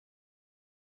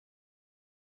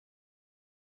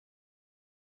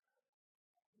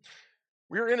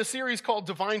We're in a series called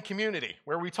Divine Community,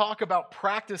 where we talk about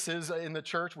practices in the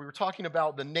church. We were talking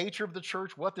about the nature of the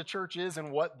church, what the church is,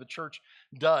 and what the church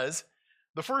does.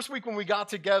 The first week when we got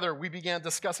together, we began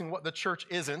discussing what the church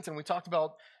isn't, and we talked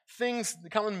about things, the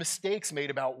common mistakes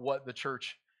made about what the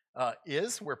church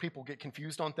is, where people get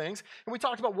confused on things. And we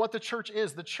talked about what the church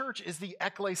is. The church is the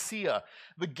ecclesia,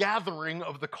 the gathering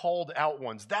of the called out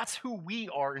ones. That's who we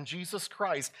are in Jesus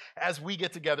Christ as we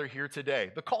get together here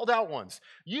today. The called out ones.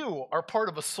 You are part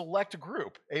of a select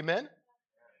group. Amen?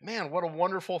 Man, what a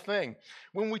wonderful thing.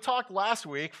 When we talked last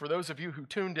week, for those of you who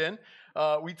tuned in,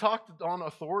 we talked on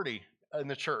authority in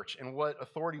the church and what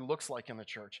authority looks like in the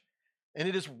church. And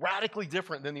it is radically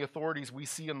different than the authorities we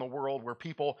see in the world where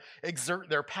people exert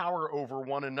their power over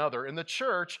one another. In the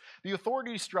church, the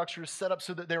authority structure is set up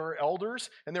so that there are elders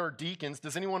and there are deacons.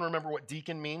 Does anyone remember what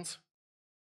deacon means?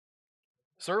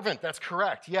 Servant, that's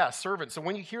correct. Yeah, servant. So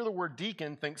when you hear the word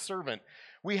deacon, think servant.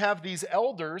 We have these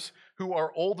elders who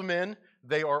are old men.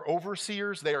 They are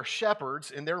overseers. They are shepherds,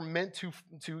 and they're meant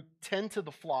to tend to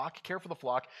the flock, care for the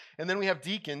flock. And then we have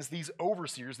deacons, these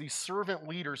overseers, these servant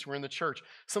leaders who are in the church.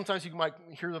 Sometimes you might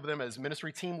hear of them as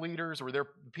ministry team leaders, or they're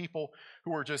people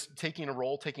who are just taking a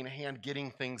role, taking a hand,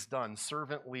 getting things done,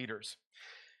 servant leaders.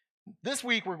 This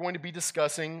week, we're going to be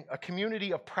discussing a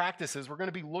community of practices. We're going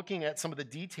to be looking at some of the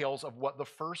details of what the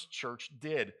first church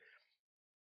did.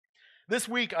 This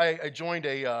week, I joined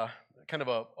a kind of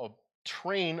a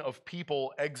train of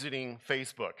people exiting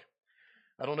Facebook.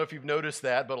 I don't know if you've noticed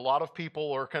that, but a lot of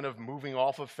people are kind of moving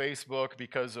off of Facebook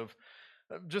because of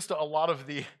just a lot of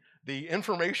the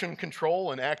information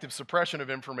control and active suppression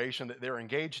of information that they're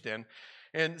engaged in.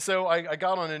 And so I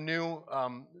got on a new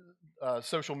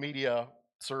social media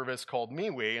service called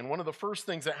MeWe, and one of the first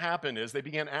things that happened is they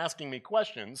began asking me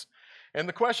questions, and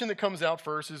the question that comes out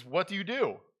first is, what do you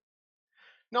do?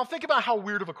 Now think about how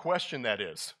weird of a question that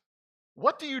is.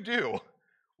 What do you do?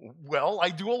 Well, I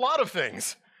do a lot of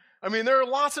things. I mean, there are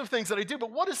lots of things that I do,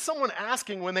 but what is someone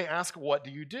asking when they ask, what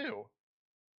do you do?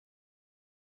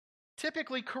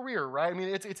 Typically career, right? I mean,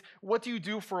 it's what do you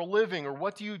do for a living, or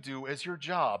what do you do as your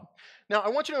job? Now, I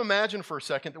want you to imagine for a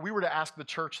second that we were to ask the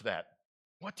church that.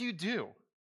 What do you do?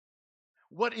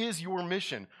 What is your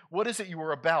mission? What is it you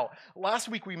are about? Last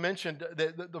week we mentioned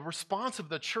that the response of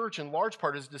the church in large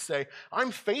part is to say,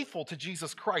 I'm faithful to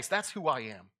Jesus Christ. That's who I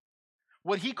am.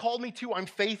 What he called me to, I'm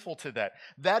faithful to that.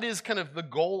 That is kind of the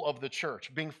goal of the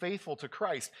church, being faithful to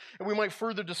Christ. And we might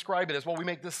further describe it as, well, we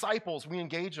make disciples, we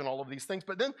engage in all of these things.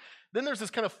 But then there's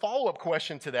this kind of follow-up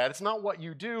question to that. It's not what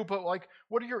you do, but like,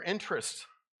 what are your interests?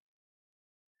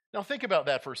 Now think about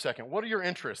that for a second. What are your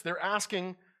interests? They're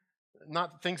asking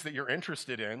not things that you're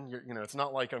interested in. It's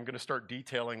not like I'm going to start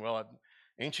detailing, well,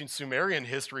 ancient Sumerian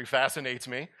history fascinates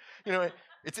me.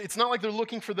 It's not like they're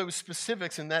looking for those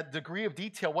specifics in that degree of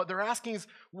detail. What they're asking is,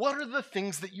 what are the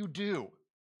things that you do?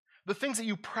 The things that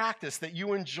you practice, that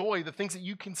you enjoy, the things that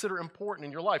you consider important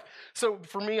in your life. So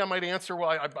for me, I might answer,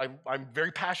 well, I'm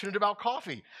very passionate about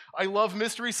coffee. I love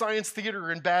Mystery Science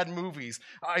Theater and bad movies.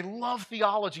 I love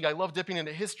theology. I love dipping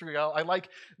into history. I like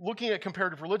looking at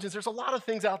comparative religions. There's a lot of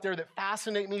things out there that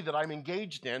fascinate me, that I'm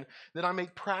engaged in, that I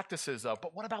make practices of.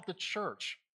 But what about the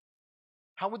church?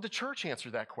 How would the church answer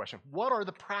that question? What are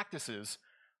the practices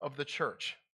of the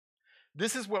church?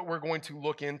 This is what we're going to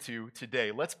look into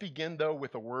today. Let's begin, though,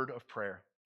 with a word of prayer.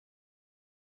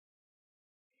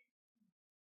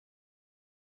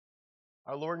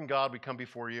 Our Lord and God, we come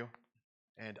before you,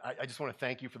 and I just want to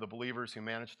thank you for the believers who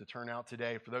managed to turn out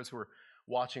today, for those who are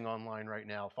watching online right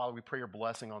now. Father, we pray your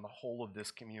blessing on the whole of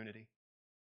this community.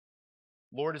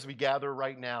 Lord, as we gather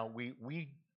right now, we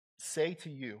say to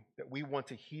you that we want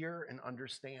to hear and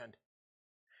understand.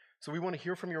 So we want to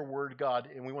hear from your word, God,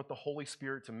 and we want the Holy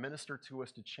Spirit to minister to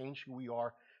us, to change who we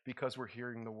are because we're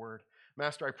hearing the word.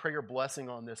 Master, I pray your blessing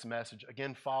on this message.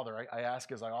 Again, Father, I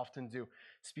ask, as I often do,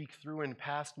 speak through and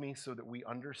past me so that we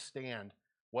understand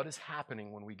what is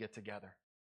happening when we get together.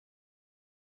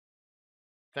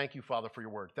 Thank you, Father, for your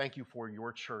word. Thank you for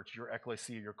your church, your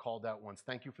ecclesia, your called out ones.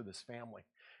 Thank you for this family.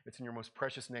 It's in your most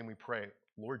precious name we pray,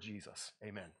 Lord Jesus.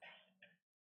 Amen.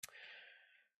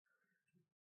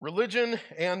 Religion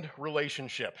and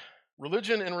relationship.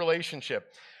 Religion and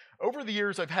relationship. Over the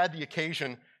years, I've had the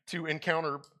occasion to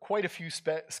encounter quite a few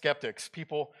skeptics,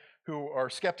 people who are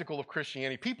skeptical of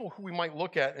Christianity, people who we might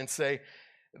look at and say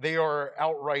they are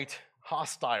outright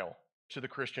hostile to the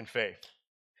Christian faith.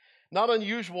 Not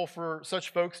unusual for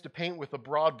such folks to paint with a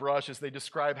broad brush as they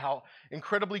describe how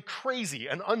incredibly crazy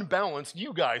and unbalanced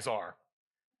you guys are,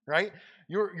 right?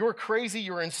 You're crazy,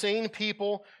 you're insane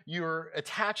people, you're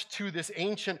attached to this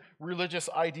ancient religious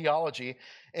ideology.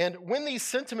 And when these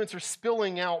sentiments are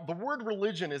spilling out, the word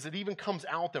religion, as it even comes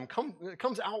out it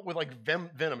comes out with like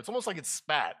venom. It's almost like it's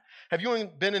spat. Have you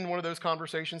been in one of those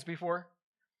conversations before?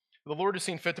 The Lord has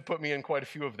seen fit to put me in quite a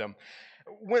few of them.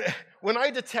 When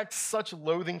I detect such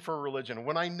loathing for religion,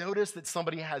 when I notice that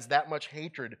somebody has that much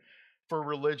hatred for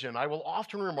religion, I will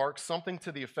often remark something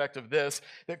to the effect of this,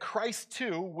 that Christ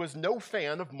too was no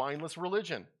fan of mindless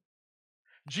religion.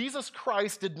 Jesus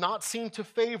Christ did not seem to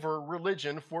favor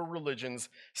religion for religion's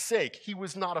sake. He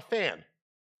was not a fan.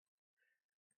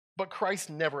 But Christ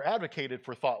never advocated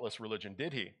for thoughtless religion,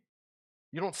 did he?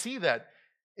 You don't see that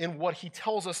in what he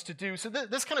tells us to do. So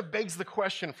this kind of begs the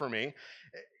question for me.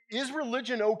 Is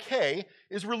religion okay?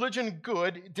 Is religion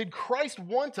good? Did Christ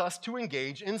want us to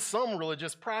engage in some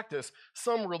religious practice,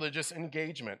 some religious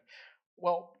engagement?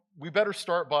 Well, we better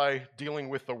start by dealing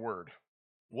with the word.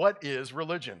 What is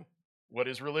religion? What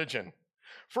is religion?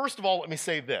 First of all, let me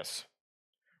say this.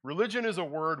 Religion is a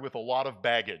word with a lot of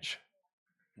baggage.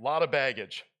 A lot of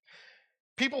baggage.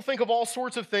 People think of all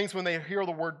sorts of things when they hear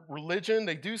the word religion.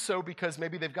 They do so because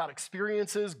maybe they've got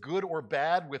experiences, good or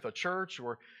bad, with a church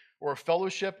or a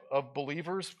fellowship of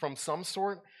believers from some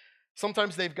sort.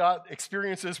 Sometimes they've got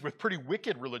experiences with pretty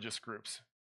wicked religious groups.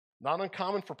 Not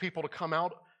uncommon for people to come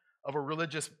out of a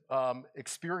religious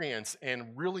experience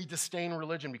and really disdain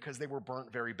religion because they were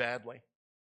burnt very badly.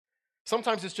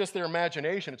 Sometimes it's just their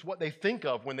imagination. It's what they think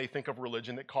of when they think of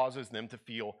religion that causes them to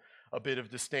feel a bit of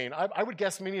disdain. I would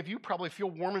guess many of you probably feel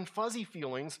warm and fuzzy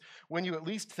feelings when you at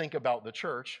least think about the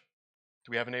church. Do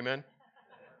we have an amen?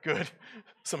 Good.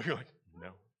 Some of you are like, no.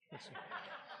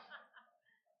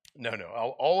 No,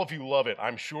 all of you love it,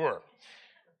 I'm sure.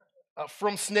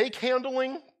 From snake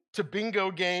handling to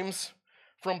bingo games,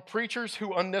 from preachers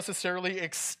who unnecessarily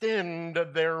extend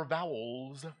their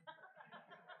vowels,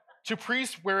 to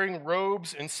priests wearing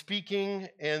robes and speaking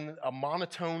in a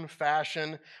monotone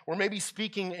fashion, or maybe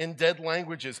speaking in dead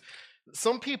languages.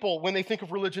 Some people, when they think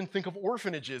of religion, think of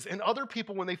orphanages, and other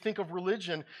people, when they think of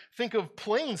religion, think of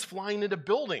planes flying into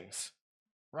buildings,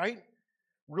 right?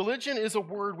 Religion is a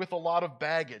word with a lot of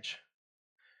baggage.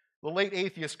 The late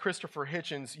atheist Christopher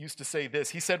Hitchens used to say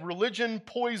this. He said, religion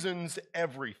poisons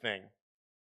everything.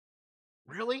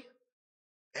 Really?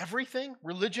 Everything?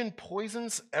 Religion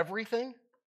poisons everything?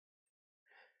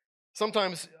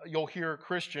 Sometimes you'll hear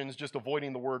Christians just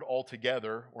avoiding the word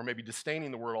altogether, or maybe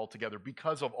disdaining the word altogether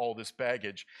because of all this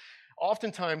baggage.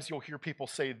 Oftentimes you'll hear people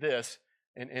say this,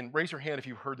 and raise your hand if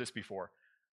you've heard this before.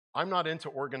 I'm not into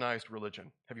organized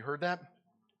religion. Have you heard that?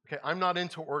 Okay, I'm not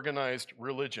into organized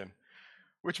religion,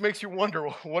 which makes you wonder,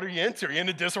 well, what are you into? Are you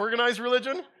into disorganized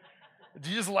religion? Do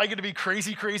you just like it to be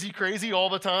crazy, crazy, crazy all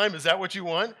the time? Is that what you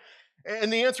want?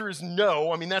 And the answer is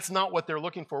no. I mean, that's not what they're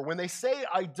looking for. When they say,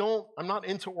 I'm not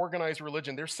into organized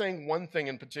religion, they're saying one thing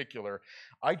in particular.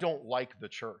 I don't like the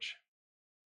church.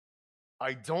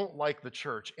 I don't like the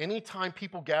church. Anytime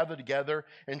people gather together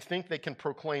and think they can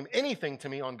proclaim anything to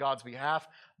me on God's behalf,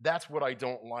 that's what I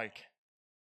don't like.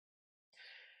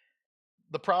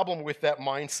 The problem with that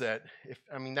mindset,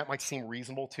 that might seem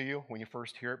reasonable to you when you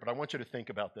first hear it, but I want you to think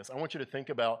about this. I want you to think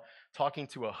about talking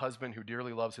to a husband who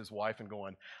dearly loves his wife and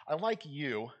going, I like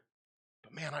you,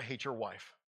 but man, I hate your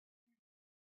wife.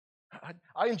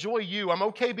 I enjoy you. I'm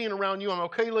okay being around you. I'm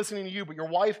okay listening to you, but your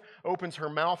wife opens her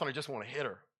mouth and I just want to hit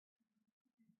her.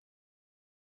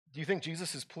 Do you think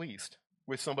Jesus is pleased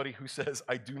with somebody who says,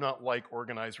 I do not like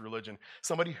organized religion?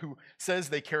 Somebody who says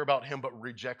they care about him but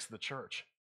rejects the church?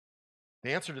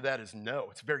 The answer to that is no.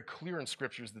 It's very clear in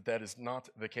scriptures that that is not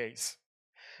the case.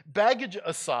 Baggage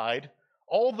aside,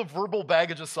 all the verbal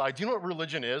baggage aside, do you know what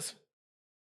religion is?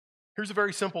 Here's a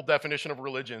very simple definition of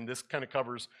religion. This kind of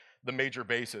covers the major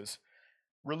bases.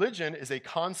 Religion is a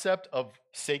concept of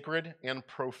sacred and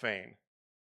profane.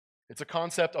 It's a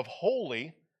concept of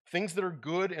holy, things that are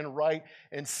good and right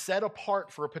and set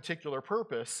apart for a particular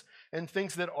purpose, and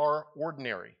things that are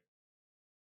ordinary.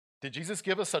 Did Jesus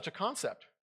give us such a concept?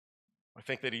 I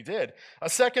think that he did. A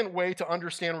second way to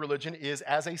understand religion is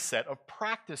as a set of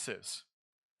practices.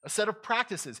 A set of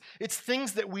practices. It's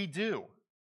things that we do.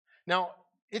 Now,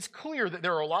 it's clear that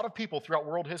there are a lot of people throughout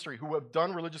world history who have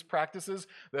done religious practices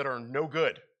that are no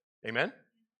good. Amen?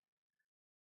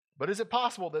 But is it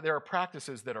possible that there are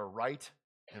practices that are right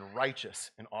and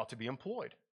righteous and ought to be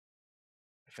employed?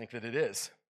 I think that it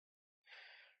is.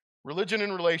 Religion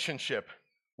and relationship.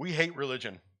 We hate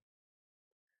religion.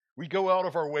 We go out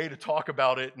of our way to talk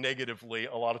about it negatively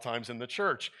a lot of times in the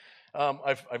church.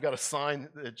 I've got a sign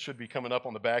that should be coming up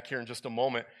on the back here in just a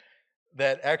moment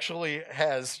that actually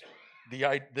has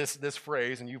this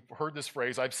phrase, and you've heard this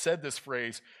phrase, I've said this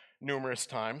phrase numerous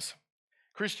times.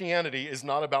 Christianity is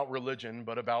not about religion,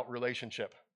 but about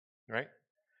relationship, right?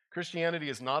 Christianity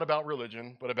is not about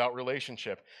religion, but about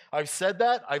relationship. I've said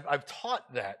that, I've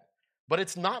taught that, but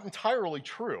it's not entirely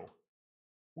true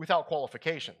without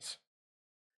qualifications.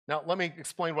 Now, let me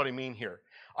explain what I mean here.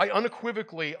 I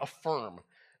unequivocally affirm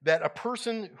that a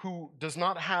person who does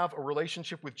not have a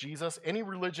relationship with Jesus, any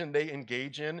religion they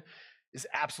engage in, is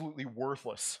absolutely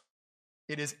worthless.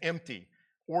 It is empty,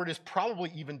 or it is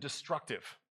probably even destructive.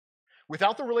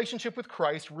 Without the relationship with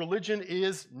Christ, religion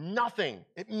is nothing.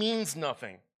 It means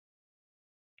nothing.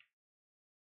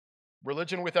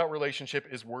 Religion without relationship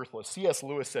is worthless. C.S.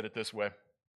 Lewis said it this way: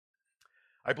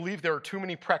 I believe there are too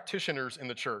many practitioners in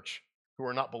the church who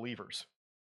are not believers.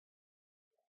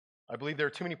 I believe there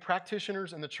are too many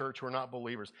practitioners in the church who are not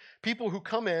believers. People who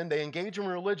come in, they engage in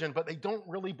religion, but they don't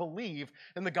really believe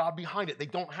in the God behind it. They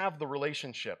don't have the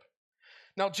relationship.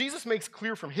 Now, Jesus makes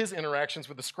clear from his interactions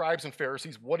with the scribes and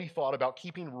Pharisees what he thought about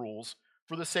keeping rules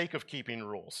for the sake of keeping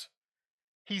rules.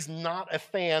 He's not a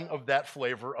fan of that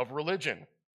flavor of religion.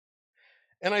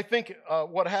 And I think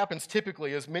what happens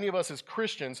typically is many of us as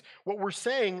Christians, what we're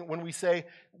saying when we say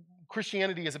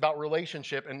Christianity is about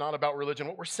relationship and not about religion,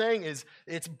 what we're saying is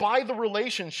it's by the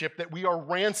relationship that we are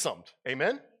ransomed.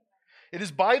 Amen? It is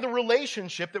by the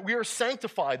relationship that we are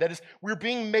sanctified. That is, we're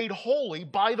being made holy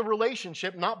by the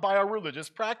relationship, not by our religious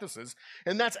practices.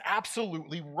 And that's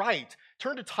absolutely right.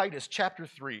 Turn to Titus chapter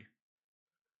 3.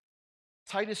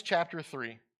 Titus chapter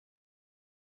 3.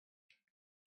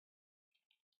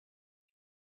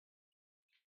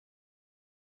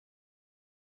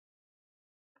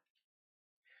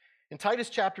 In Titus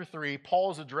chapter 3,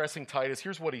 Paul is addressing Titus.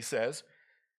 Here's what he says.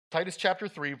 Titus chapter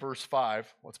 3, verse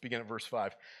 5. Let's begin at verse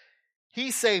 5. He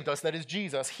saved us, that is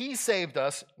Jesus, he saved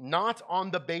us not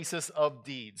on the basis of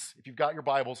deeds. If you've got your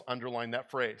Bibles, underline that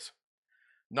phrase.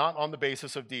 Not on the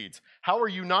basis of deeds. How are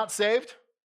you not saved?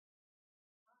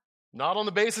 Not on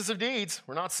the basis of deeds.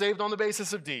 We're not saved on the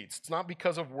basis of deeds. It's not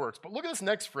because of works. But look at this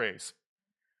next phrase.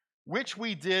 Which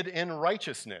we did in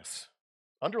righteousness.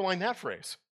 Underline that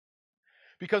phrase.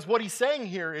 Because what he's saying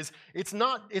here is it's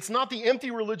not the empty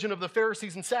religion of the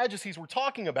Pharisees and Sadducees we're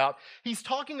talking about. He's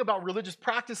talking about religious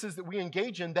practices that we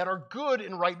engage in that are good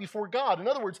and right before God. In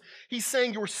other words, he's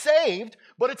saying you're saved,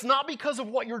 but it's not because of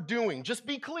what you're doing. Just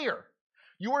be clear.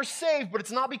 You are saved, but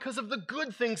it's not because of the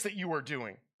good things that you are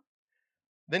doing.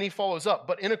 Then he follows up,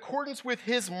 but in accordance with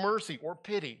his mercy or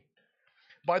pity,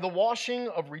 by the washing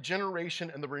of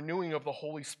regeneration and the renewing of the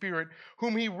Holy Spirit,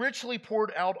 whom he richly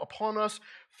poured out upon us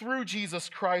through Jesus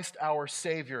Christ our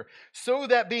Savior, so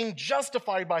that being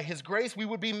justified by his grace, we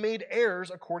would be made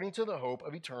heirs according to the hope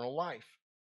of eternal life.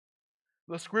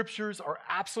 The scriptures are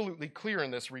absolutely clear in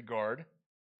this regard.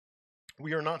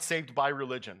 We are not saved by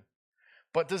religion.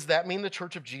 But does that mean the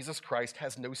Church of Jesus Christ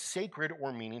has no sacred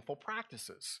or meaningful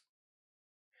practices?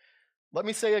 Let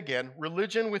me say again,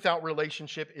 religion without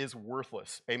relationship is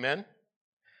worthless. Amen?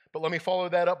 But let me follow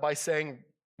that up by saying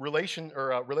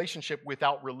relationship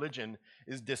without religion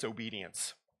is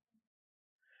disobedience.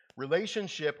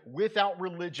 Relationship without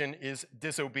religion is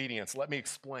disobedience. Let me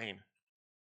explain.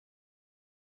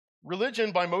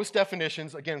 Religion, by most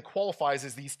definitions, again, qualifies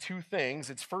as these two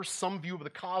things. It's first some view of the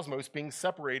cosmos being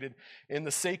separated in the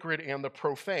sacred and the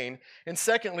profane. And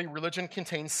secondly, religion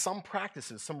contains some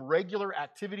practices, some regular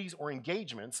activities or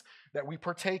engagements that we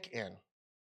partake in.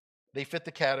 They fit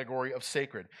the category of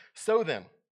sacred. So then,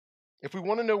 if we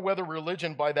want to know whether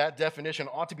religion, by that definition,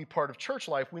 ought to be part of church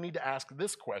life, we need to ask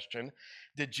this question: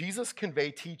 did Jesus convey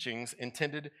teachings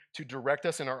intended to direct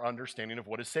us in our understanding of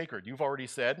what is sacred? You've already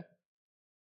said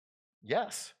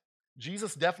yes.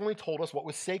 Jesus definitely told us what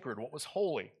was sacred, what was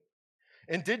holy.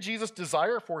 And did Jesus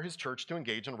desire for his church to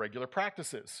engage in regular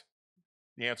practices?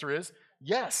 The answer is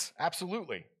yes,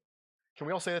 absolutely. Can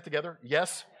we all say that together?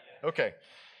 Yes? Okay.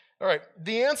 All right.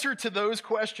 The answer to those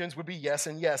questions would be yes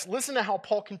and yes. Listen to how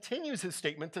Paul continues his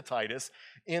statement to Titus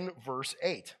in verse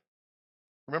 8.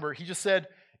 Remember, he just said,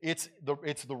 it's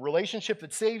the relationship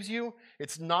that saves you.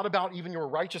 It's not about even your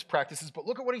righteous practices. But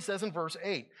look at what he says in verse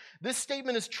 8. This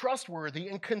statement is trustworthy,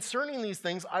 and concerning these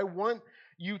things, I want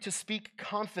you to speak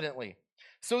confidently,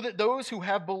 so that those who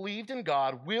have believed in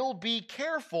God will be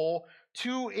careful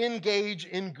to engage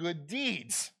in good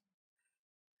deeds.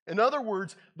 In other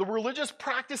words, the religious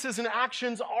practices and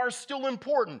actions are still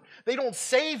important. They don't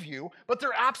save you, but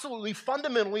they're absolutely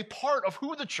fundamentally part of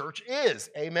who the church is.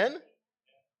 Amen?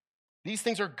 These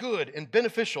things are good and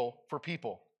beneficial for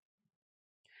people.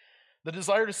 The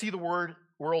desire to see the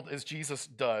world as Jesus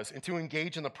does and to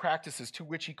engage in the practices to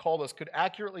which he called us could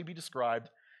accurately be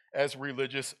described as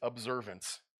religious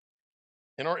observance.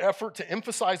 In our effort to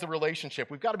emphasize the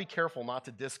relationship, we've got to be careful not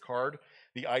to discard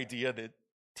the idea that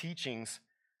teachings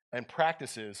and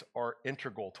practices are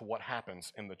integral to what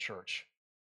happens in the church.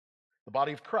 The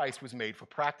body of Christ was made for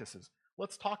practices.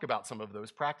 Let's talk about some of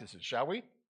those practices, shall we?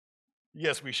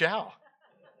 Yes, we shall.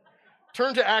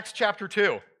 Turn to Acts chapter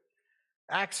 2.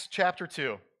 Acts chapter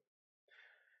 2.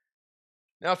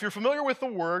 Now, if you're familiar with the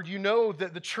word, you know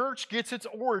that the church gets its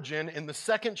origin in the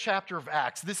second chapter of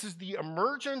Acts. This is the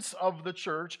emergence of the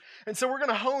church. And so we're going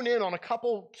to hone in on a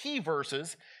couple key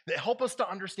verses that help us to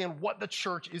understand what the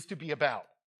church is to be about.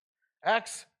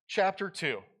 Acts chapter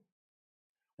 2.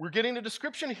 We're getting a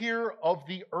description here of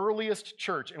the earliest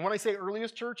church. And when I say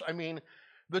earliest church, I mean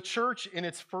the church in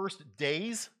its first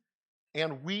days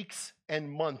and weeks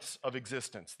and months of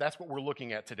existence. That's what we're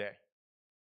looking at today.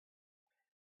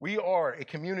 We are a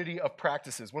community of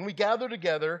practices. When we gather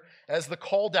together as the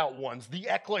called out ones, the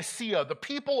ecclesia, the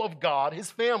people of God,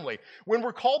 his family, when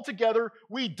we're called together,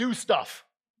 we do stuff.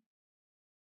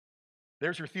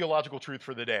 There's your theological truth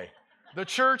for the day. The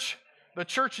church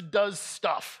does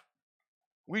stuff.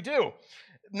 We do.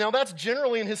 Now, that's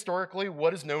generally and historically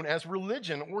what is known as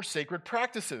religion or sacred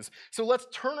practices. So let's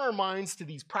turn our minds to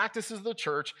these practices of the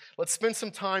church. Let's spend some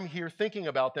time here thinking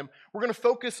about them. We're going to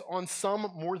focus on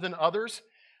some more than others.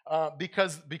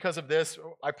 Because of this,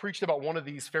 I preached about one of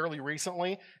these fairly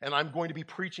recently, and I'm going to be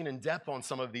preaching in depth on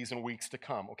some of these in weeks to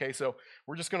come. Okay, so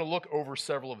we're just going to look over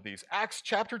several of these. Acts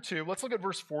chapter 2, let's look at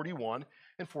verse 41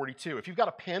 and 42. If you've got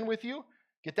a pen with you,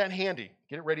 get that handy.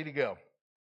 Get it ready to go.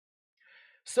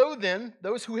 So then,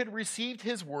 those who had received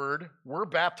his word were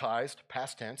baptized,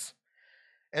 past tense,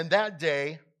 and that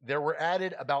day there were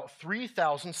added about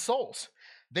 3,000 souls.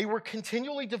 They were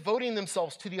continually devoting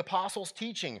themselves to the apostles'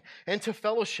 teaching and to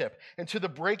fellowship and to the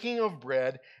breaking of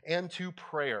bread and to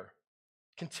prayer.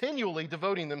 Continually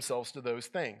devoting themselves to those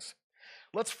things.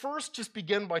 Let's first just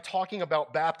begin by talking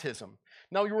about baptism.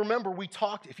 Now, you remember we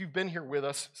talked, if you've been here with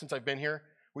us since I've been here,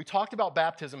 we talked about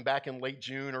baptism back in late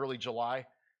June, early July,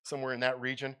 somewhere in that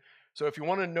region. So if you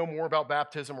want to know more about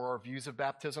baptism or our views of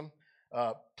baptism,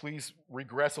 please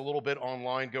regress a little bit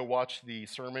online. Go watch the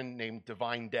sermon named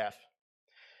Divine Death.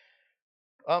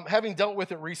 Having dealt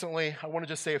with it recently, I want to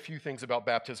just say a few things about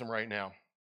baptism right now.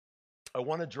 I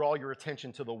want to draw your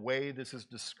attention to the way this is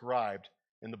described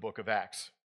in the book of Acts.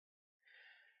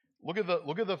 Look at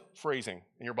the phrasing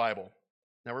in your Bible.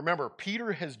 Now remember,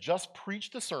 Peter has just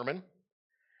preached a sermon,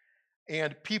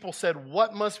 and people said,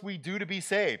 "What must we do to be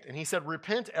saved?" And he said,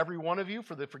 "Repent, every one of you,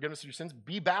 for the forgiveness of your sins.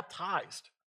 Be baptized."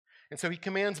 And so he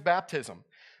commands baptism.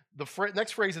 The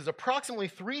next phrase is, approximately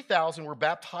 3,000 were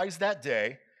baptized that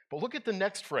day. But look at the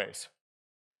next phrase.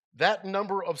 That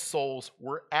number of souls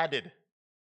were added.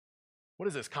 What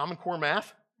is this, Common Core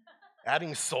math?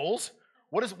 Adding souls?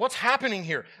 What's happening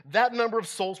here? That number of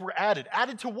souls were added.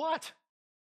 Added to what?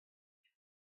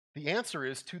 The answer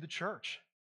is to the church.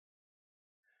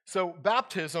 So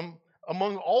baptism,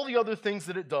 among all the other things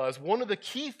that it does, one of the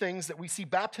key things that we see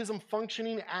baptism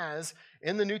functioning as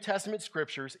in the New Testament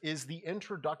scriptures is the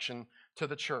introduction to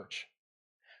the church.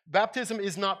 Baptism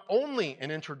is not only an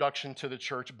introduction to the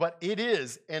church, but it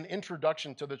is an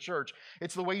introduction to the church.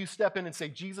 It's the way you step in and say,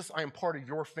 "Jesus, I am part of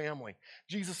your family.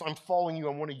 Jesus, I'm following you.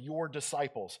 I'm one of your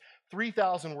disciples."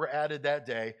 3,000 were added that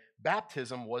day.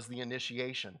 Baptism was the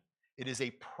initiation. It is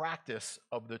a practice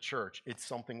of the church. It's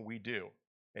something we do.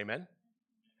 Amen?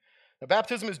 Now,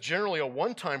 baptism is generally a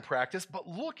one-time practice, but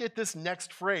look at this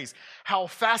next phrase, how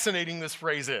fascinating this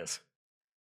phrase is.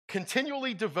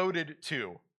 Continually devoted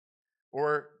to.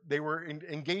 Or they were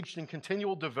engaged in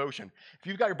continual devotion. If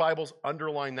you've got your Bibles,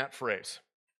 underline that phrase.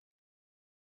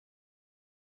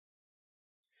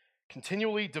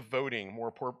 Continually devoting,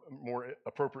 more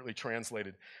appropriately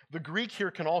translated. The Greek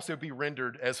here can also be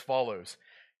rendered as follows.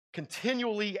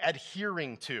 Continually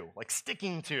adhering to, like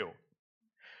sticking to.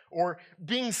 Or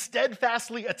being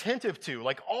steadfastly attentive to,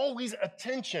 like always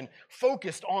attention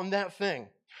focused on that thing.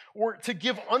 Or to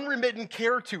give unremittent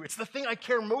care to. It's the thing I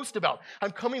care most about.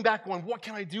 I'm coming back going, what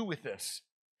can I do with this?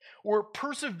 Or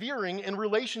persevering in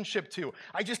relationship to.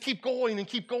 I just keep going and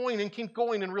keep going and keep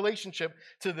going in relationship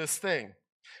to this thing.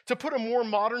 To put a more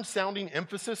modern sounding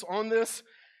emphasis on this,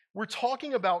 we're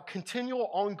talking about continual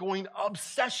ongoing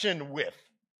obsession with.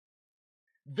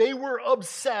 They were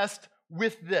obsessed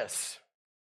with this.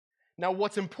 Now,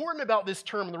 what's important about this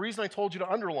term, and the reason I told you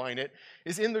to underline it,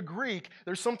 is in the Greek,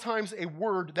 there's sometimes a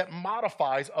word that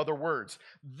modifies other words.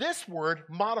 This word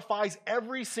modifies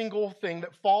every single thing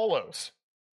that follows.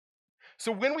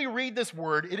 So when we read this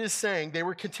word, it is saying they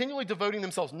were continually devoting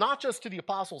themselves not just to the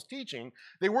apostles' teaching,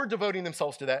 they were devoting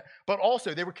themselves to that, but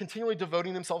also they were continually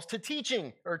devoting themselves to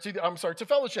teaching, or to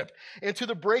fellowship, and to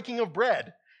the breaking of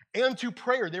bread, and to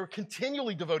prayer. They were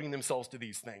continually devoting themselves to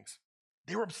these things.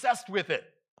 They were obsessed with it.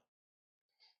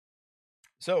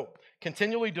 So,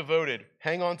 continually devoted,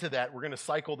 hang on to that. We're going to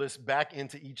cycle this back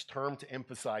into each term to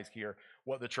emphasize here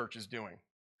what the church is doing.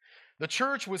 The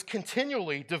church was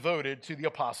continually devoted to the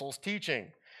apostles'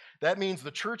 teaching. That means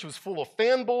the church was full of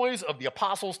fanboys of the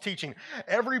apostles' teaching.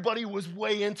 Everybody was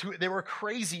way into it. They were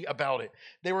crazy about it.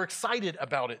 They were excited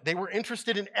about it. They were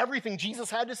interested in everything Jesus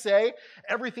had to say,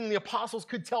 everything the apostles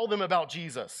could tell them about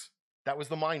Jesus. That was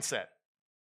the mindset.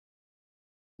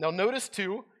 Now notice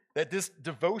too that this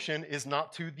devotion is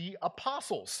not to the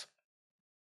apostles.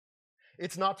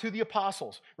 It's not to the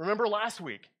apostles. Remember last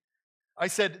week, I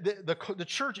said the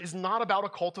church is not about a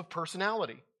cult of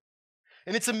personality.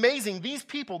 And it's amazing, these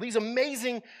people, these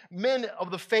amazing men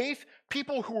of the faith,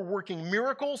 people who were working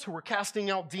miracles, who were casting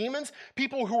out demons,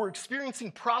 people who were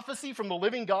experiencing prophecy from the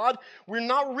living God, we're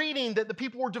not reading that the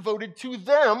people were devoted to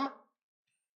them,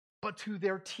 but to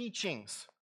their teachings.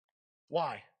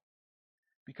 Why?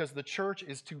 Because the church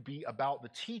is to be about the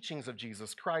teachings of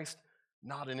Jesus Christ,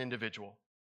 not an individual.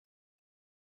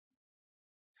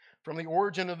 From the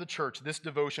origin of the church, this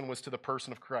devotion was to the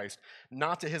person of Christ,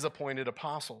 not to his appointed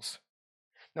apostles.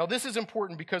 Now, this is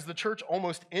important because the church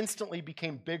almost instantly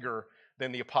became bigger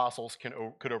than the apostles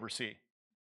could oversee.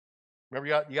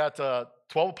 Remember, you got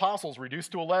 12 apostles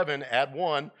reduced to 11, add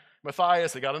one.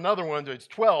 Matthias, they got another one, it's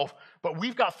 12. But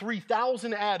we've got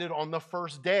 3,000 added on the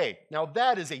first day. Now,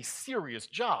 that is a serious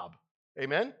job.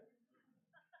 Amen?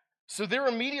 So they're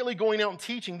immediately going out and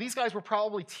teaching. These guys were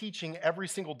probably teaching every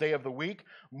single day of the week,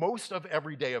 most of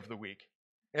every day of the week.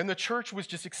 And the church was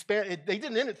just expanding. They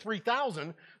didn't end at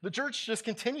 3,000. The church just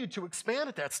continued to expand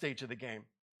at that stage of the game.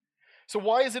 So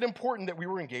why is it important that we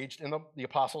were engaged in the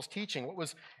apostles' teaching?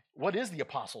 What is the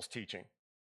apostles' teaching?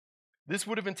 This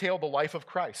would have entailed the life of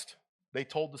Christ. They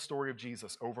told the story of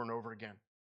Jesus over and over again.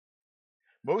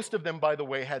 Most of them, by the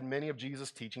way, had many of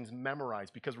Jesus' teachings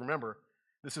memorized because remember,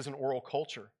 this is an oral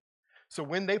culture. So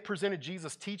when they presented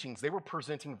Jesus' teachings, they were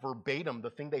presenting verbatim the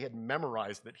thing they had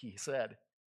memorized that he said.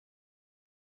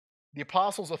 The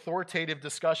apostles' authoritative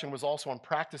discussion was also on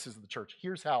practices of the church.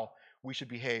 Here's how we should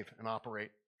behave and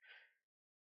operate.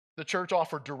 The church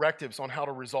offered directives on how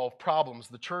to resolve problems.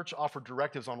 The church offered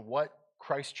directives on what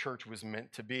Christ's church was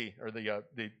meant to be, or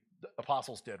the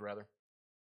apostles did, rather.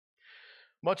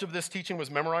 Much of this teaching was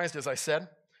memorized, as I said.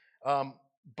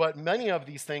 But many of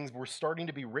these things were starting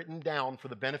to be written down for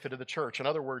the benefit of the church. In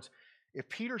other words, if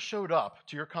Peter showed up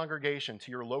to your congregation,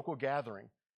 to your local gathering,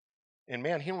 and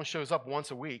man, he only shows up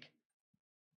once a week,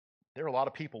 there are a lot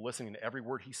of people listening to every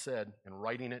word he said and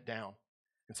writing it down.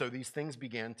 And so these things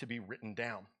began to be written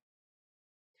down.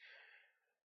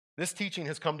 This teaching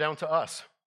has come down to us.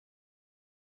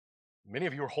 Many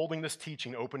of you are holding this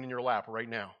teaching open in your lap right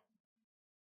now.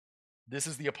 This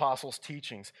is the apostles'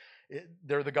 teachings.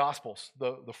 They're the Gospels,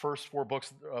 the first 4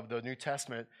 books of the New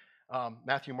Testament,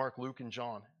 Matthew, Mark, Luke, and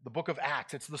John. The book of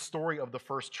Acts, it's the story of the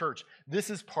first church. This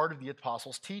is part of the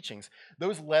apostles' teachings.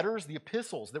 Those letters, the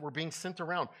epistles that were being sent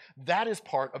around, that is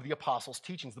part of the apostles'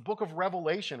 teachings. The book of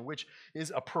Revelation, which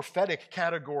is a prophetic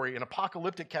category, an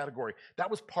apocalyptic category, that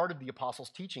was part of the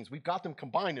apostles' teachings. We've got them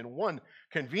combined in one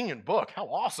convenient book. How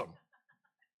awesome.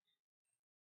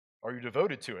 Are you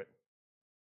devoted to it?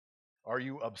 Are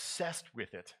you obsessed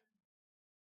with it?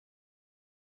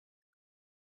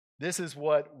 This is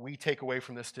what we take away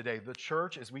from this today. The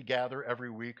church, as we gather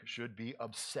every week, should be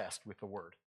obsessed with the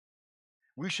Word.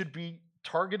 We should be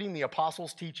targeting the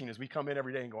apostles' teaching as we come in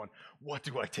every day and going, what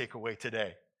do I take away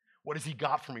today? What has he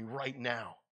got for me right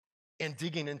now? And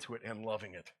digging into it and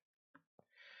loving it.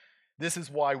 This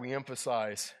is why we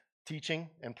emphasize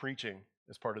teaching and preaching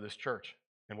as part of this church,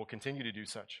 and we'll continue to do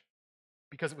such,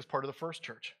 because it was part of the first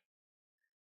church.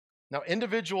 Now,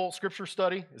 individual scripture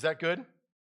study, is that good?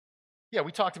 Yeah,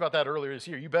 we talked about that earlier this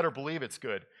year. You better believe it's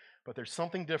good. But there's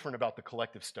something different about the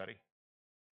collective study.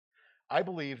 I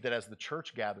believe that as the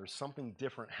church gathers, something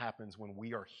different happens when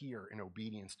we are here in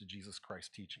obedience to Jesus Christ's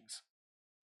teachings.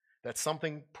 That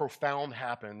something profound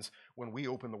happens when we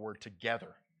open the Word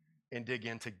together and dig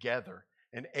in together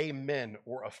and amen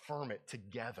or affirm it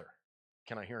together.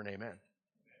 Can I hear an amen?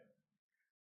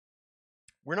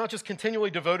 We're not just continually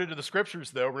devoted to the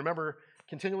scriptures, though. Remember,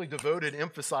 continually devoted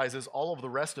emphasizes all of the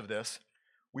rest of this.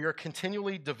 We are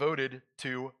continually devoted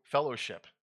to fellowship.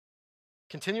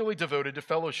 Continually devoted to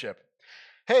fellowship.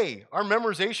 Hey, our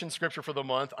memorization scripture for the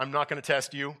month, I'm not going to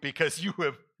test you because you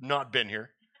have not been here.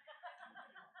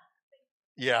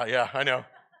 Yeah, I know.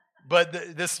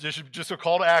 But this just a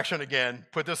call to action again.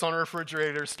 Put this on a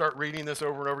refrigerator. Start reading this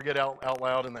over and over. Get out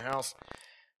loud in the house.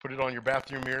 Put it on your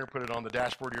bathroom mirror. Put it on the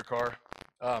dashboard of your car.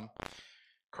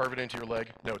 Carve it into your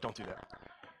leg. No, don't do that.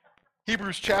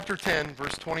 Hebrews chapter 10,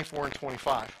 verse 24 and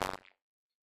 25.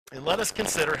 And let us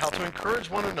consider how to encourage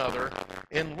one another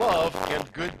in love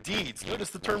and good deeds.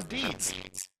 Notice the term deeds.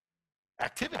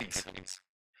 Activities.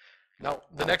 Now,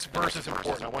 the next verse is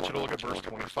important. I want you to look at verse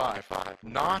 25.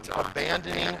 Not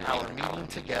abandoning our meeting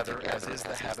together, as is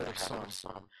the habit of some,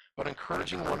 but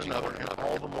encouraging one another, and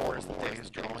all the more as the day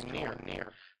is drawing near.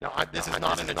 Now, this is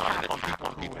not an attack on people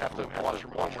who have to watch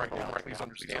your home right now. Please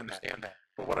understand that.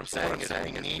 But what I'm saying is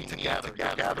we need to gather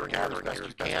as best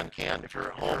you can. If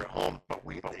you're at home, but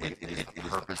it is the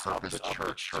purpose of the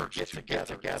church to get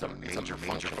together. It's a major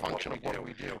function of what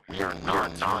we do. We are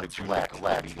not to neglect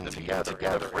meeting together.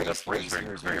 The phrase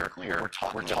here is very clear.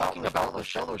 We're talking about the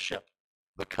fellowship,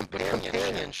 the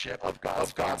companionship of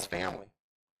God's family.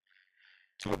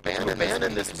 To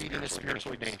abandon this meeting is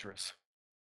spiritually dangerous.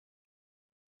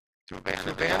 To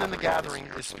abandon the gathering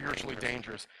is spiritually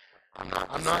dangerous.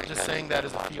 I'm not just saying that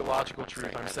as a theological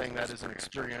truth. I'm saying that as an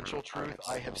experiential truth.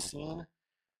 I have seen,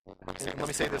 and let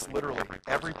me say this literally,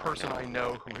 every person I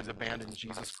know who has abandoned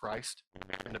Jesus Christ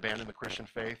and abandoned the Christian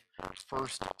faith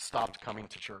first stopped coming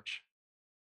to church.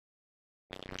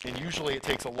 And usually it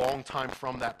takes a long time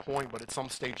from that point, but at some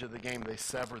stage of the game, they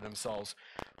sever themselves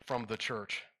from the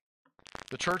church.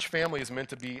 The church family is meant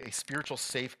to be a spiritual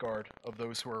safeguard of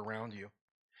those who are around you.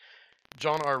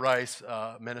 John R. Rice,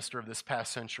 minister of this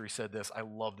past century, said this. I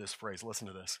love this phrase. Listen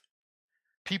to this.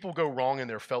 People go wrong in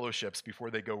their fellowships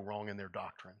before they go wrong in their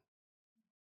doctrine.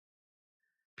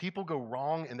 People go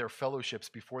wrong in their fellowships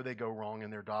before they go wrong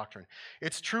in their doctrine.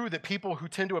 It's true that people who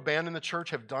tend to abandon the church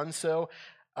have done so,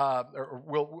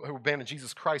 who abandon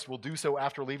Jesus Christ will do so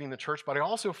after leaving the church. But I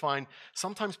also find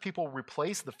sometimes people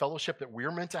replace the fellowship that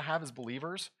we're meant to have as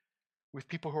believers with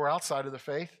people who are outside of the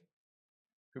faith,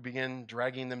 who begin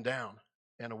dragging them down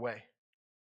and away.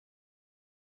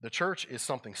 The church is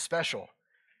something special.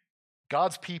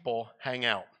 God's people hang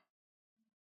out.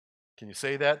 Can you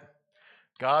say that?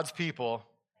 God's people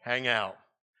hang out.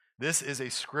 This is a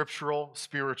scriptural,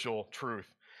 spiritual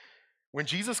truth. When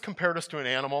Jesus compared us to an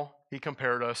animal, he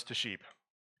compared us to sheep.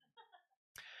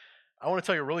 I want to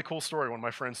tell you a really cool story one of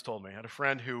my friends told me. I had a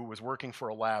friend who was working for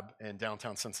a lab in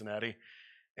downtown Cincinnati,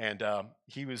 and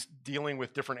he was dealing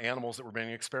with different animals that were being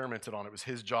experimented on. It was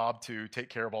his job to take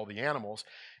care of all the animals.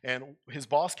 And his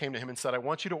boss came to him and said, I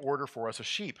want you to order for us a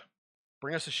sheep.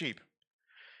 Bring us a sheep.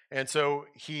 And so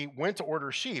he went to order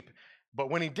a sheep. But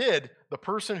when he did, the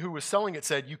person who was selling it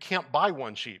said, you can't buy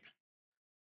one sheep.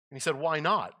 And he said, why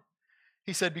not?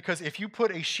 He said, because if you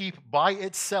put a sheep by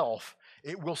itself,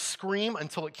 it will scream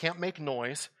until it can't make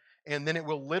noise, and then it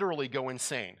will literally go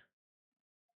insane.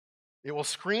 It will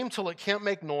scream till it can't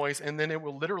make noise, and then it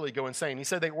will literally go insane. He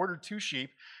said they ordered 2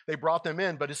 sheep. They brought them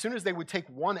in, but as soon as they would take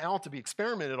one out to be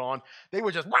experimented on, they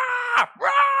would just, rah, rah!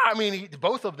 I mean,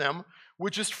 both of them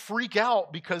would just freak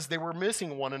out because they were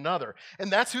missing one another.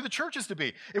 And that's who the church is to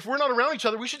be. If we're not around each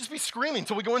other, we should just be screaming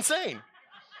till we go insane.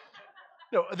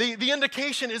 No, the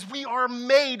indication is we are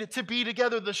made to be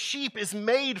together. The sheep is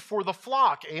made for the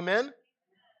flock. Amen?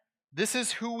 This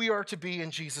is who we are to be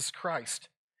in Jesus Christ.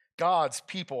 God's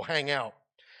people hang out.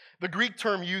 The Greek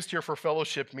term used here for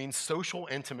fellowship means social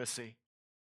intimacy.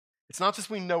 It's not just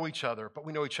we know each other, but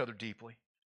we know each other deeply.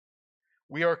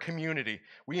 We are a community.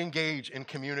 We engage in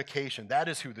communication. That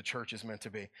is who the church is meant to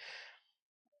be.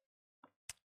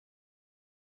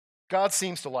 God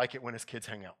seems to like it when his kids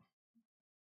hang out.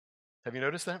 Have you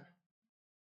noticed that?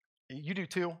 You do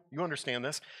too. You understand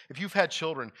this. If you've had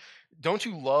children, don't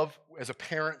you love, as a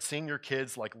parent, seeing your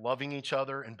kids like loving each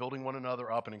other and building one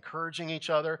another up and encouraging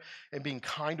each other and being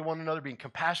kind to one another, being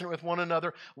compassionate with one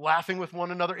another, laughing with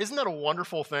one another? Isn't that a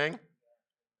wonderful thing?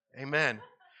 Amen.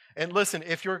 And listen,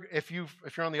 if you're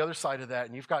on the other side of that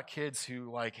and you've got kids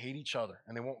who like hate each other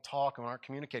and they won't talk and aren't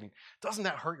communicating, doesn't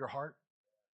that hurt your heart?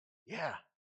 Yeah.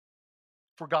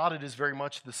 For God, it is very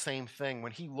much the same thing.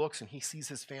 When he looks and he sees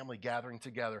his family gathering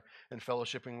together and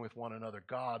fellowshipping with one another,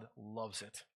 God loves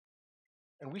it.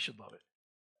 And we should love it.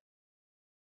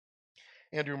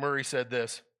 Andrew Murray said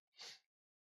this,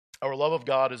 our love of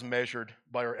God is measured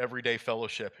by our everyday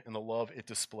fellowship and the love it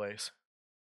displays.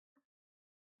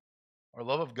 Our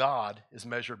love of God is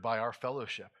measured by our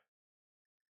fellowship.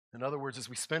 In other words, as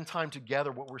we spend time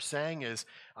together, what we're saying is,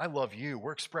 I love you.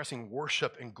 We're expressing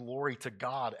worship and glory to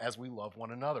God as we love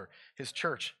one another, his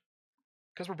church,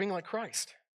 because we're being like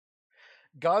Christ.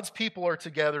 God's people are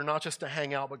together not just to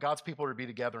hang out, but God's people are to be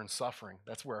together in suffering.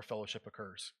 That's where our fellowship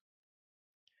occurs.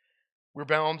 We're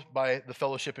bound by the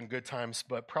fellowship in good times,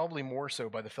 but probably more so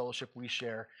by the fellowship we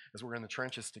share as we're in the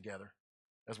trenches together,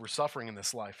 as we're suffering in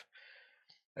this life.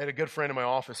 I had a good friend in my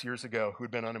office years ago who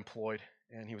had been unemployed,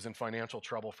 and he was in financial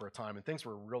trouble for a time, and things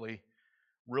were really,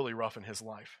 really rough in his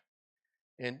life.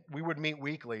 And we would meet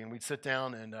weekly, and we'd sit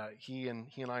down, and he and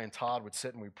I and Todd would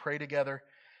sit and we'd pray together.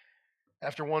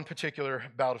 After one particular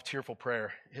bout of tearful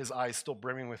prayer, his eyes still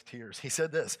brimming with tears, he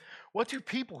said this: "What do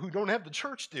people who don't have the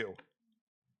church do?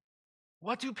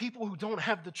 What do people who don't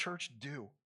have the church do?"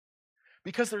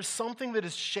 Because there's something that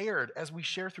is shared as we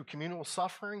share through communal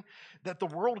suffering that the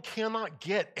world cannot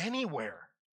get anywhere.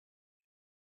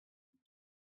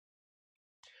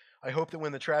 I hope that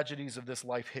when the tragedies of this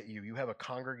life hit you, you have a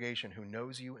congregation who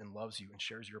knows you and loves you and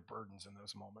shares your burdens in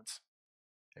those moments.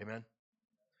 Amen?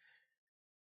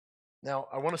 Now,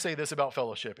 I want to say this about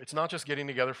fellowship. It's not just getting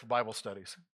together for Bible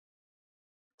studies.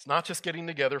 It's not just getting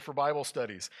together for Bible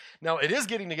studies. Now, it is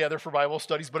getting together for Bible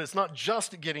studies, but it's not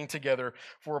just getting together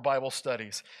for Bible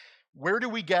studies. Where do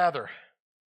we gather?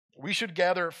 We should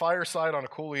gather at fireside on a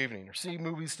cool evening or see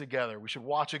movies together. We should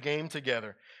watch a game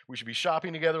together. We should be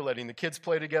shopping together, letting the kids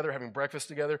play together, having breakfast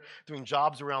together, doing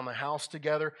jobs around the house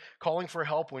together, calling for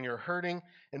help when you're hurting,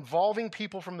 involving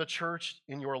people from the church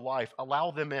in your life.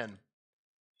 Allow them in.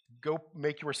 Go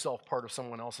make yourself part of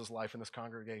someone else's life in this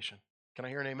congregation. Can I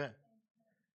hear an amen?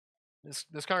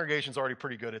 This congregation's already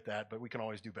pretty good at that, but we can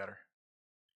always do better.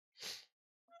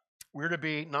 We're to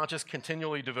be not just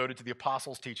continually devoted to the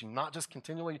apostles' teaching, not just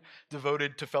continually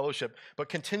devoted to fellowship, but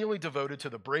continually devoted to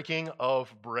the breaking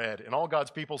of bread. And all God's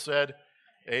people said,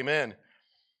 amen.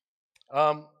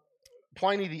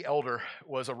 Pliny the Elder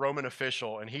was a Roman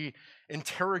official, and he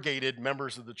interrogated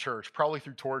members of the church, probably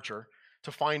through torture,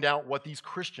 to find out what these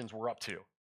Christians were up to.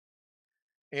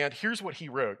 And here's what he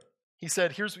wrote. He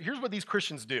said, here's what these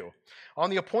Christians do.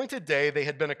 On the appointed day, they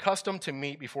had been accustomed to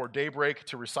meet before daybreak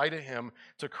to recite a hymn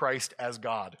to Christ as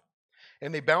God.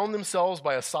 And they bound themselves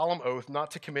by a solemn oath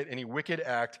not to commit any wicked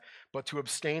act, but to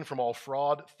abstain from all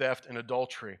fraud, theft, and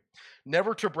adultery,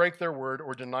 never to break their word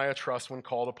or deny a trust when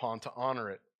called upon to honor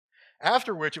it.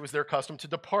 After which it was their custom to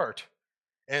depart,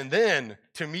 and then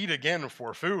to meet again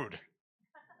for food.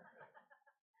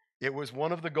 It was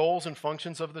one of the goals and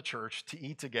functions of the church to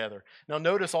eat together. Now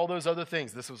notice all those other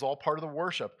things. This was all part of the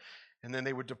worship. And then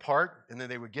they would depart, and then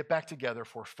they would get back together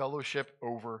for fellowship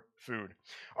over food.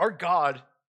 Our God,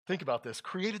 think about this,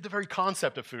 created the very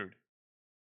concept of food.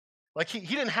 Like he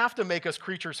didn't have to make us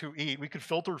creatures who eat. We could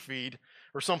filter feed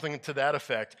or something to that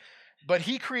effect. But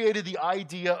he created the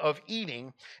idea of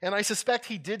eating, and I suspect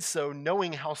he did so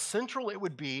knowing how central it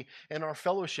would be in our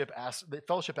fellowship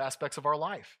aspects of our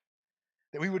life.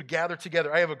 That we would gather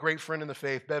together. I have a great friend in the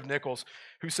faith, Bev Nichols,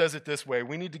 who says it this way: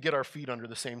 we need to get our feet under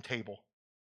the same table.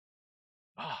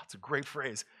 It's a great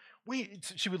phrase.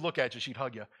 She would look at you, she'd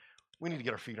hug you. We need to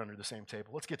get our feet under the same table.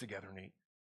 Let's get together and eat.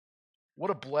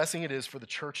 What a blessing it is for the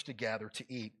church to gather to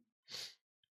eat.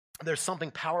 There's something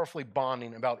powerfully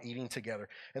bonding about eating together.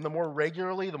 And the more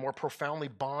regularly, the more profoundly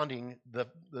bonding the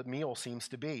meal seems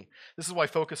to be. This is why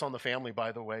Focus on the Family,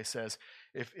 by the way, says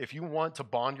if you want to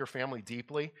bond your family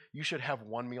deeply, you should have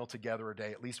one meal together a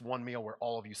day, at least one meal where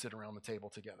all of you sit around the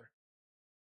table together.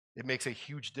 It makes a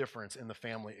huge difference in the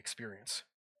family experience.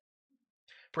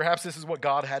 Perhaps this is what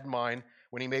God had in mind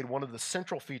when he made one of the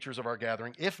central features of our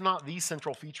gathering, if not the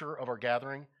central feature of our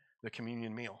gathering, the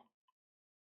communion meal.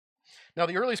 Now,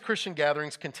 the earliest Christian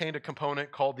gatherings contained a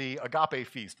component called the agape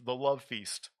feast, the love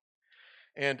feast.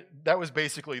 And that was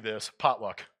basically this: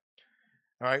 potluck.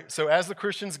 All right, so as the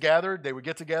Christians gathered, they would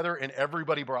get together and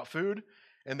everybody brought food,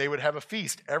 and they would have a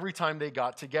feast every time they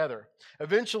got together.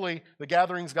 Eventually, the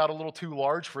gatherings got a little too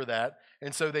large for that,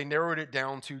 and so they narrowed it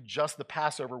down to just the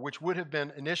Passover, which would have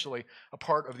been initially a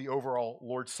part of the overall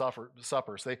Lord's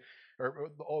Suppers. The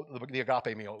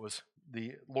agape meal, it was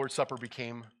the Lord's Supper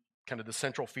became kind of the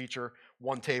central feature,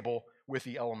 one table with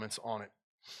the elements on it.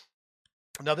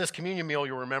 Now, this communion meal,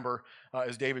 you'll remember,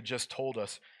 as David just told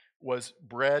us, was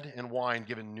bread and wine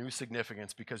given new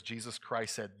significance because Jesus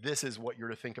Christ said, this is what you're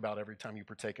to think about every time you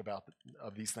partake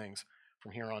of these things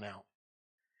from here on out.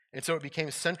 And so it became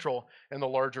central in the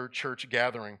larger church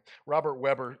gathering. Robert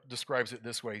Weber describes it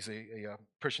this way. He's a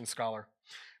Christian scholar.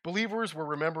 Believers were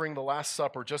remembering the Last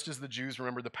Supper just as the Jews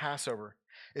remembered the Passover.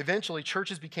 Eventually,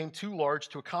 churches became too large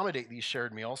to accommodate these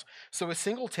shared meals, so a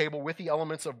single table with the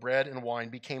elements of bread and wine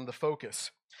became the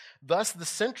focus. Thus, the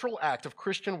central act of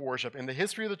Christian worship in the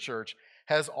history of the church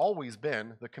has always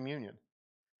been the communion.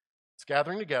 It's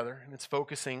gathering together, and it's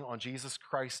focusing on Jesus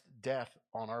Christ's death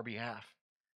on our behalf,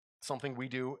 something we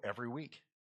do every week.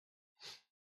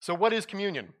 So what is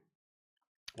communion?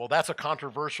 Well, that's a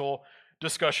controversial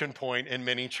discussion point in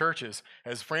many churches,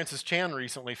 as Francis Chan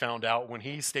recently found out when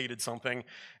he stated something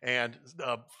and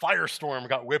a firestorm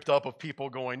got whipped up of people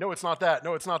going, no, it's not that,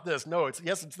 no, it's not this, no,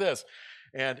 yes, it's this.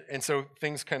 And so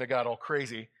things kind of got all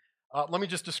crazy. Let me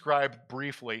just describe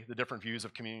briefly the different views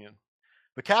of communion.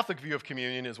 The Catholic view of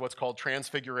communion is what's called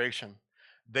transfiguration.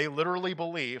 They literally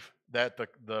believe that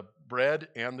the bread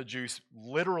and the juice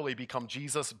literally become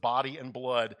Jesus' body and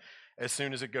blood as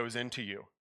soon as it goes into you.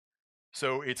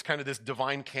 So it's kind of this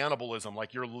divine cannibalism,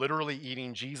 like you're literally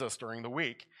eating Jesus during the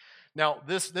week. Now,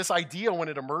 this idea, when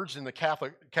it emerged in the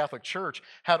Catholic Church,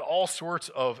 had all sorts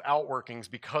of outworkings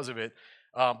because of it.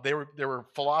 There were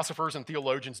philosophers and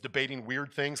theologians debating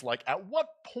weird things like, at what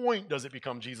point does it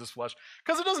become Jesus' flesh?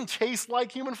 Because it doesn't taste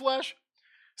like human flesh.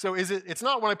 So it's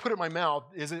not when I put it in my mouth.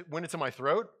 Is it when it's in my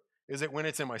throat? Is it when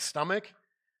it's in my stomach?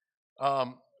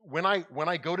 When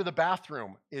I go to the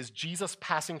bathroom, is Jesus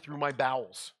passing through my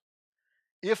bowels?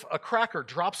 If a cracker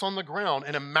drops on the ground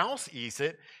and a mouse eats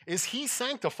it, is he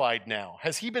sanctified now?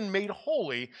 Has he been made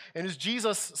holy? And is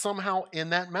Jesus somehow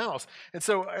in that mouse? And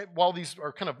so while these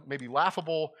are kind of maybe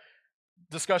laughable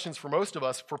discussions for most of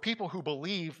us, for people who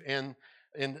believe in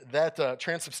that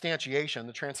transubstantiation,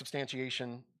 the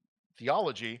transubstantiation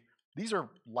theology, these are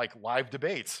like live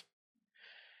debates.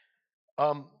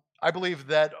 I believe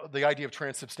that the idea of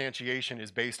transubstantiation is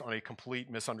based on a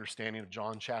complete misunderstanding of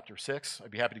John chapter 6.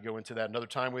 I'd be happy to go into that another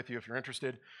time with you if you're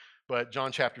interested. But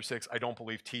John chapter 6, I don't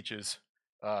believe teaches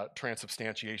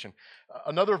transubstantiation.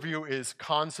 Another view is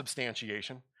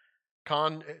consubstantiation.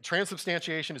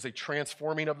 Transubstantiation is a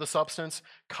transforming of the substance.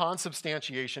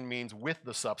 Consubstantiation means with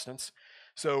the substance.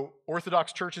 So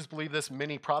Orthodox churches believe this.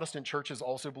 Many Protestant churches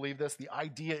also believe this. The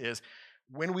idea is,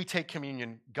 when we take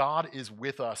communion, God is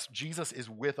with us. Jesus is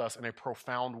with us in a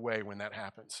profound way when that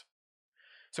happens.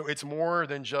 So it's more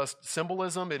than just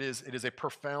symbolism. It is a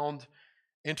profound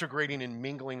integrating and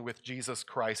mingling with Jesus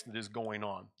Christ that is going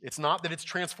on. It's not that it's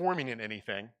transforming in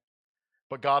anything,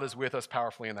 but God is with us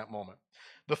powerfully in that moment.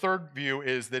 The third view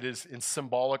is that it is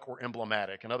symbolic or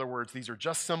emblematic. In other words, these are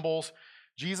just symbols.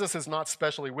 Jesus is not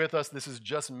specially with us. This is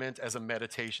just meant as a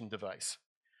meditation device.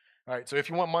 All right, so if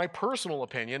you want my personal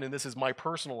opinion, and this is my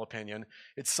personal opinion,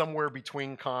 it's somewhere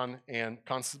between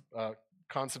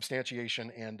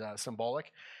consubstantiation and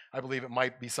symbolic. I believe it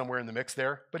might be somewhere in the mix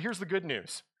there. But here's the good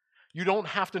news. You don't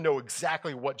have to know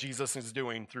exactly what Jesus is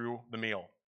doing through the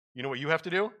meal. You know what you have to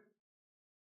do?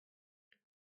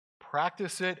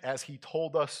 Practice it as he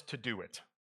told us to do it.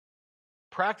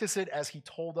 Practice it as he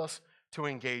told us to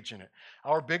engage in it.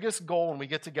 Our biggest goal when we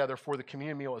get together for the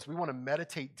communion meal is we want to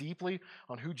meditate deeply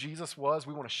on who Jesus was.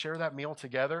 We want to share that meal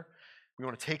together. We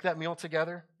want to take that meal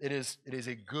together. It is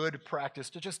a good practice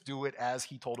to just do it as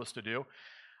he told us to do.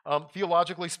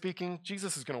 Theologically speaking,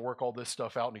 Jesus is going to work all this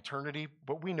stuff out in eternity,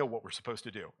 but we know what we're supposed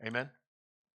to do. Amen?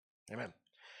 Amen.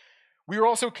 We are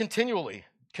also continually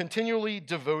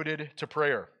devoted to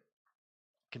prayer.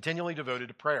 Continually devoted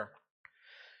to prayer.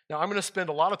 Now, I'm going to spend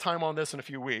a lot of time on this in a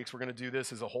few weeks. We're going to do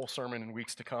this as a whole sermon in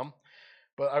weeks to come.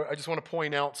 But I just want to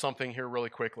point out something here really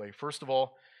quickly. First of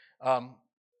all,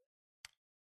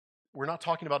 we're not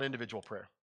talking about individual prayer.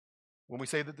 When we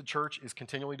say that the church is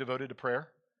continually devoted to prayer,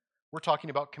 we're talking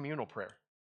about communal prayer.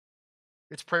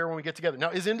 It's prayer when we get together.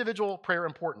 Now, is individual prayer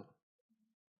important?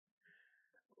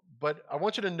 But I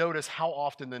want you to notice how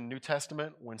often in the New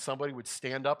Testament, when somebody would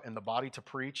stand up in the body to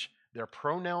preach, their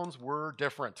pronouns were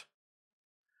different.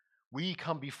 We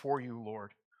come before you,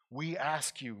 Lord. We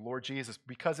ask you, Lord Jesus,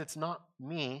 because it's not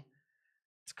me,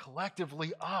 it's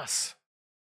collectively us.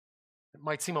 It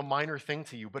might seem a minor thing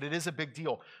to you, but it is a big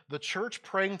deal. The church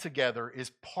praying together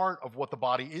is part of what the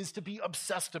body is to be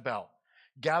obsessed about.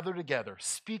 Gather together,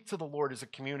 speak to the Lord as a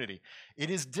community. It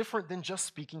is different than just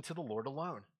speaking to the Lord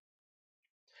alone.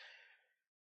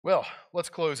 Well, let's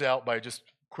close out by just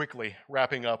quickly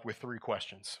wrapping up with 3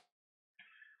 questions.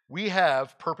 We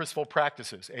have purposeful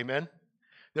practices, amen?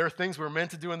 There are things we're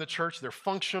meant to do in the church. They're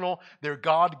functional. They're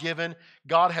God-given.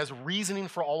 God has reasoning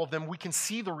for all of them. We can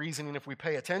see the reasoning if we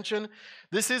pay attention.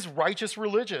 This is righteous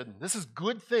religion. This is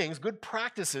good things, good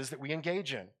practices that we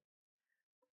engage in.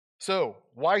 So,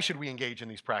 why should we engage in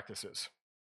these practices?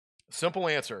 Simple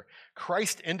answer.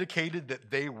 Christ indicated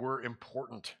that they were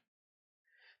important.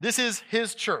 This is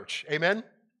his church, amen?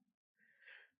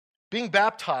 Being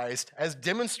baptized as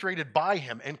demonstrated by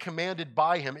him and commanded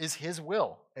by him is his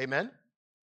will, amen?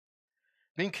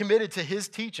 Being committed to his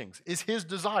teachings is his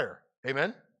desire,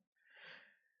 amen?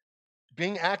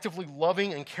 Being actively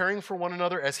loving and caring for one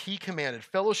another as he commanded,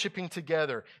 fellowshipping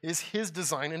together is his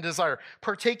design and desire.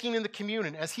 Partaking in the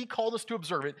communion as he called us to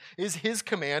observe it is his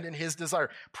command and his desire.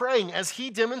 Praying as he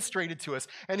demonstrated to us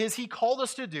and as he called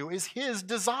us to do is his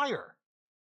desire.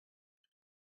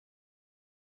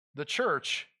 The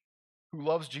church who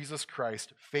loves Jesus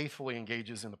Christ faithfully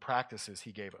engages in the practices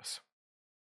he gave us.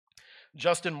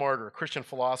 Justin Martyr, a Christian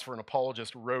philosopher and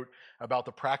apologist, wrote about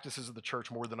the practices of the church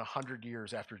more than 100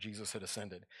 years after Jesus had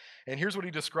ascended. And here's what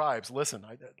he describes. Listen,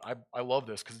 I love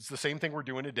this because it's the same thing we're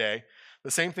doing today.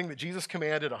 The same thing that Jesus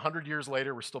commanded 100 years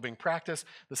later, we're still being practiced.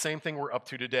 The same thing we're up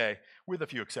to today, with a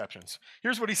few exceptions.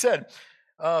 Here's what he said.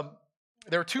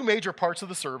 There are two major parts of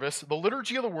the service, the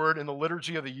liturgy of the word and the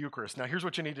liturgy of the Eucharist. Now, here's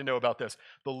what you need to know about this.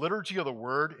 The liturgy of the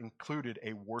word included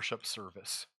a worship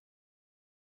service.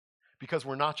 Because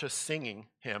we're not just singing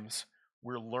hymns,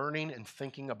 we're learning and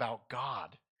thinking about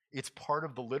God. It's part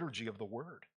of the liturgy of the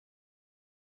word.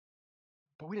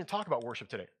 But we didn't talk about worship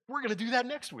today. We're going to do that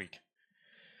next week.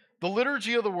 The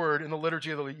liturgy of the word and the liturgy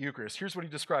of the Eucharist. Here's what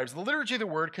he describes. The liturgy of the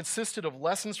word consisted of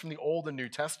lessons from the Old and New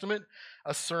Testament,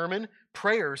 a sermon,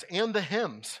 prayers, and the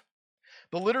hymns.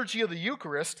 The liturgy of the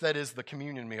Eucharist, that is the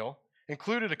communion meal,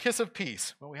 included a kiss of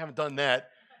peace. Well, we haven't done that.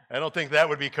 I don't think that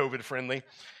would be COVID friendly.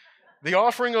 The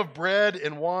offering of bread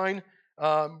and wine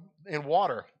and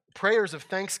water, prayers of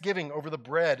thanksgiving over the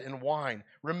bread and wine,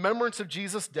 remembrance of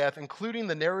Jesus' death, including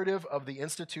the narrative of the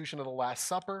institution of the Last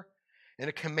Supper, and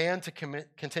a command to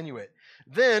continue it.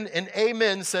 Then an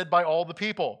amen said by all the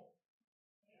people.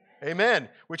 Amen,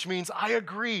 which means I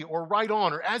agree, or right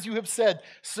on, or as you have said,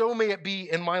 so may it be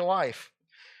in my life.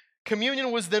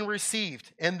 Communion was then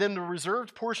received, and then the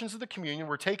reserved portions of the communion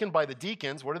were taken by the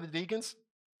deacons. What are the deacons?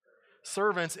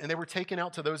 Servants, and they were taken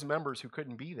out to those members who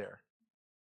couldn't be there.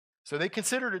 So they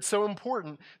considered it so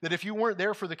important that if you weren't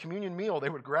there for the communion meal, they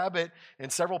would grab it,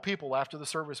 and several people after the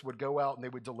service would go out and they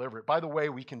would deliver it. By the way,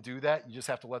 we can do that. You just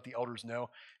have to let the elders know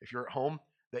if you're at home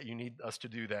that you need us to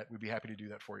do that. We'd be happy to do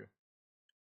that for you.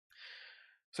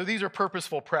 So these are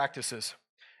purposeful practices,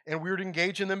 and we're to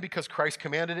engage in them because Christ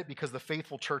commanded it, because the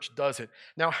faithful church does it.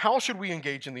 Now, how should we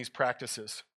engage in these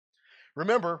practices?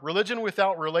 Remember, religion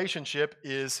without relationship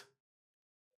is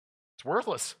it's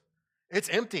worthless. It's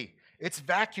empty. It's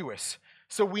vacuous.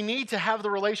 So we need to have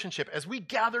the relationship. As we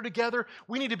gather together,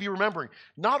 we need to be remembering,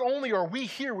 not only are we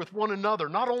here with one another,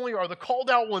 not only are the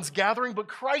called out ones gathering, but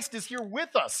Christ is here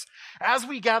with us. As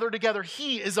we gather together,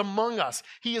 he is among us.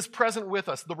 He is present with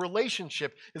us. The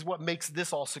relationship is what makes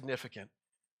this all significant.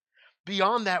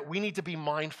 Beyond that, we need to be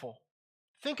mindful.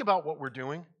 Think about what we're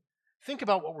doing. Think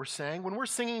about what we're saying. When we're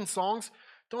singing songs,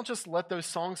 don't just let those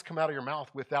songs come out of your mouth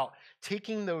without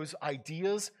taking those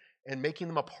ideas and making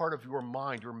them a part of your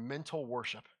mind, your mental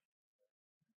worship.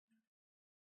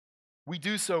 We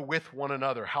do so with one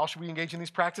another. How should we engage in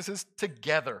these practices?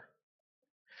 Together.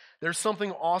 There's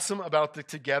something awesome about the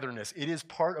togetherness. It is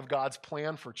part of God's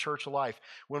plan for church life.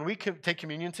 When we take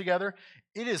communion together,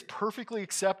 it is perfectly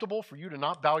acceptable for you to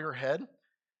not bow your head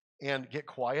and get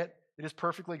quiet. It is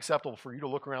perfectly acceptable for you to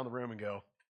look around the room and go,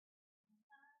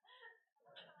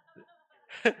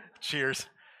 cheers.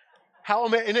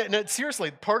 Seriously,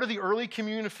 part of the early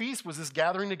communion feast was this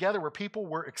gathering together where people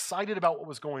were excited about what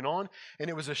was going on, and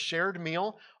it was a shared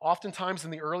meal. Oftentimes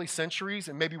in the early centuries,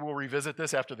 and maybe we'll revisit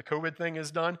this after the COVID thing is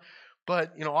done,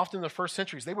 but often in the first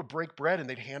centuries, they would break bread and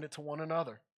they'd hand it to one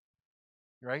another,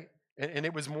 right? And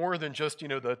it was more than just,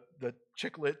 the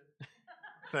chiclet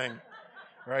thing,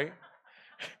 right?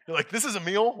 You're like, this is a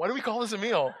meal? Why do we call this a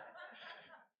meal?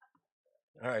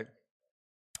 All right.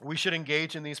 We should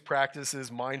engage in these practices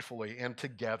mindfully and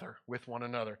together with one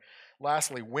another.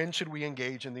 Lastly, when should we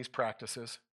engage in these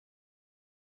practices?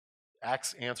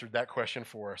 Acts answered that question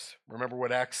for us. Remember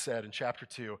what Acts said in chapter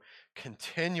 2.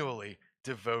 Continually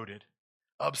devoted,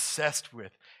 obsessed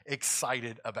with,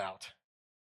 excited about.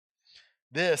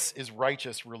 This is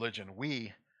righteous religion.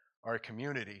 We are a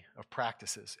community of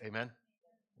practices. Amen?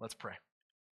 Let's pray.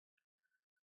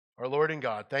 Our Lord and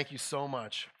God, thank you so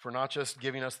much for not just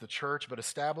giving us the church, but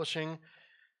establishing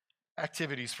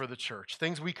activities for the church,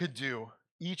 things we could do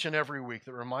each and every week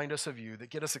that remind us of you,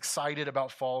 that get us excited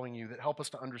about following you, that help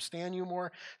us to understand you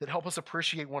more, that help us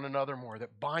appreciate one another more,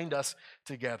 that bind us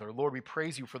together. Lord, we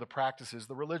praise you for the practices,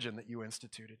 the religion that you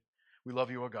instituted. We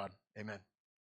love you, O God. Amen.